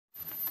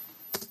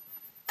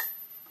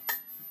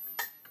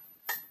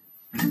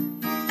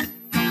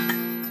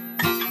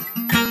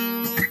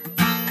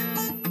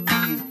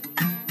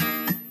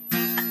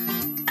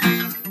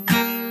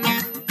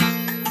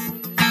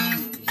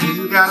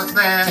got a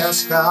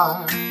fast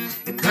car,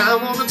 and I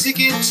want a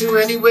ticket to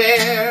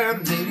anywhere.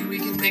 Maybe we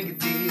can make a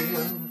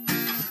deal.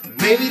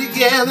 Maybe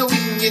together we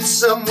can get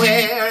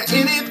somewhere.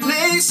 Any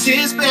place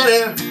is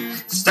better.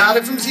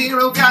 Started from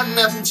zero, got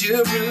nothing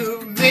to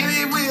prove.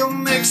 Maybe we'll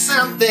make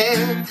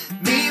something.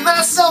 Me,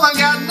 myself, I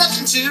got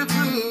nothing to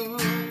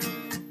prove.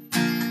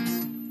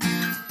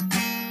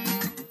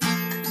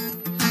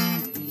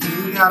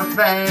 You got a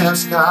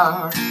fast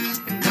car,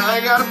 and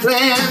I got a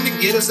plan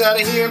to get us out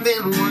of here.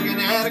 Been working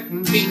at a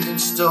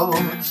convenience store.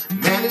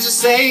 Managed to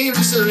save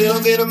just a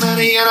little bit of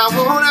money, and I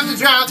won't have to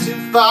drive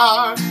too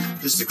far.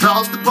 Just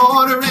across the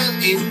border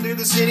and into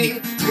the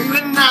city. You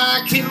and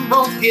I can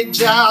both get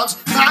jobs.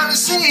 Finally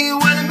see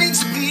what it means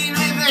to be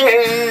living.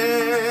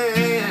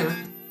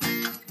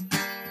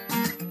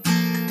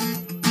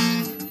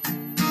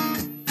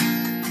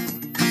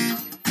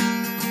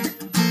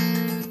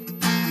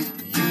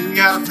 You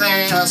got a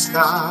fast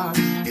car.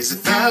 Is it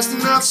fast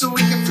enough so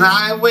we can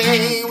fly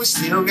away? We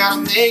still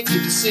gotta make a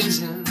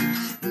decision.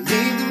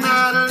 Leave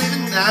tonight or live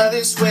and die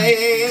this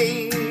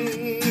way.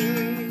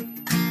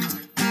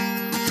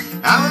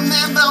 I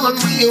remember when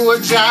we were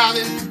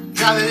driving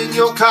in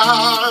your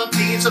car,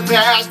 being so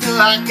fast, feel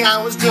like I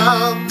was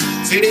drunk.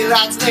 City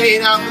lights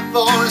laid out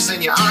before us,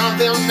 and your arm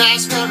felt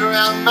nice wrapped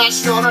around my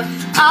shoulder.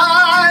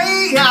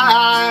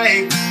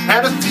 I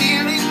had a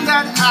feeling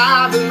that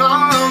I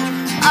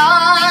belonged.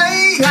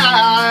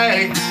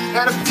 I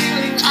had a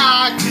feeling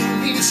I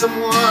could be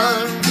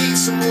someone, be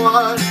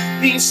someone,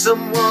 be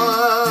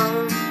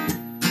someone.